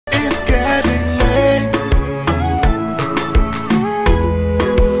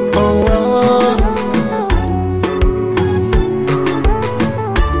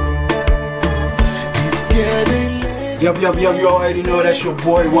Yup, you already know that's your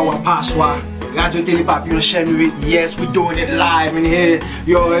boy Wawa Paswa. Radio Tele Papillon Channel. Yes, we doing it live in here.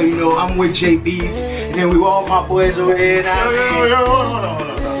 You already know I'm with JBeatz, and then we all my boys over there now. Hold on.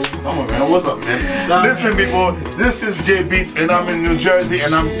 Come on, man. What's up, man? Listen, people. This is JBeatz, and I'm in New Jersey,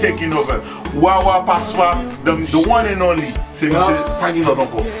 and I'm taking over. Wawa Paswa, the one and only. C'est monsieur. Pas Guino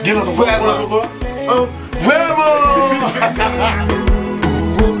Donko. Guino Donko. Vreman.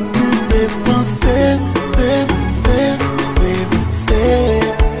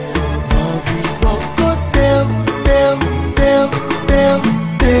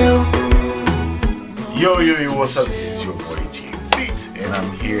 Yo, what's up? This is your boy JBeatz, and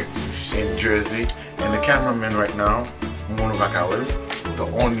I'm here in Jersey. And the cameraman right now, Mono Bakawel, is the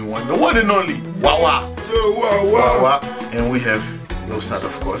only one, the one and only Wawa. Wawa. And we have Noside,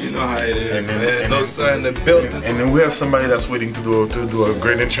 of course. You know how it is, man. Noside in the building. And then we have somebody that's waiting to do a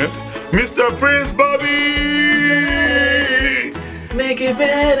great entrance, Mr. Prince Bobby. Make it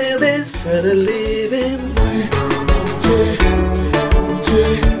better, best for the living.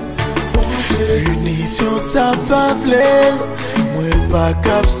 Punition ça va vler, moi pas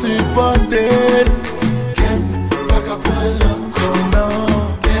cap supporter. Pas cap encore, non.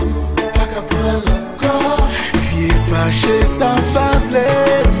 Pas cap encore. Vieux fâché ça va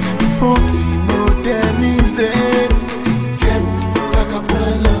vler, faut-il moderniser. Pas cap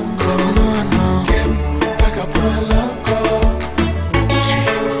encore, non. Pas cap encore.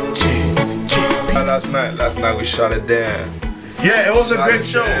 Last night we shot it down. Yeah, it was a great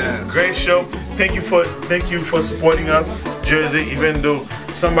show. Great show. Thank you for supporting us, Jersey. Even though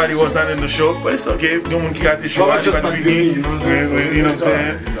somebody was not in the show, but it's okay. You know what I'm saying?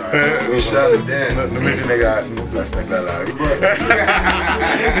 We shot it down.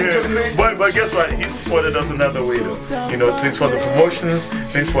 But guess what? He supported us another way though. You know, thanks for the promotions,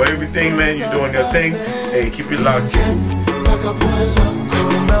 thanks for everything, man. You're doing your thing. Hey, keep it locked.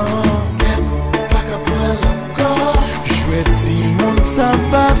 Petit monde ça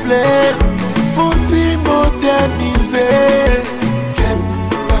va vler, faut-il moderniser.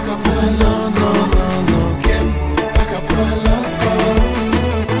 Pas capable, non. Pas capable encore.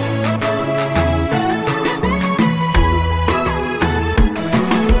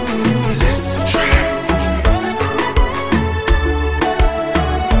 Laisse le trust.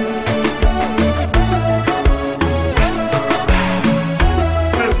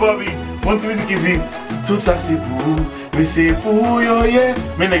 Prince Bobby, mon musique qui dit tout ça c'est pour vous. Mais c'est pour yo, yeah.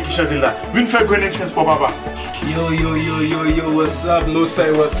 Mais n'est qui chante là. Viens faire une entrance pour papa. Yo, what's up?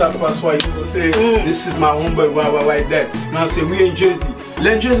 Noside, what's up? Paswa, you know, say, this is my homeboy, Wawa, like that. Now, say, we in Jersey.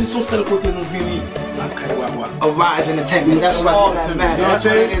 Len Jersey, so sell côté nous vini. A rise in entertainment. That's all that matters. You know what I'm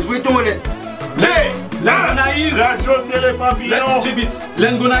saying? We're doing it. Gonaives Radio Tele Papillon. JBeatz.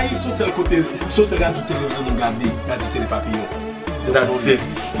 Len Gonaives, so sell côté, so sell Radio Télévision nous garder. Radio Tele Papillon. That's it.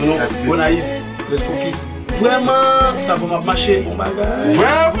 Gonaives, let's focus. Vreman, ça va marcher, bon bagay.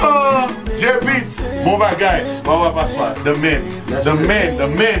 Vreman, JBeatz, bon bagay. Wawa Paswa, the men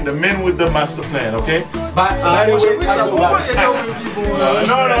with the master plan, okay? But anyway, no.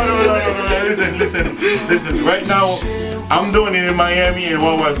 Listen. Right now, I'm doing it in Miami, and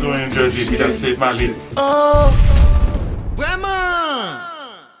Wawa's doing it in Jersey. That's it, my lead. Vreman.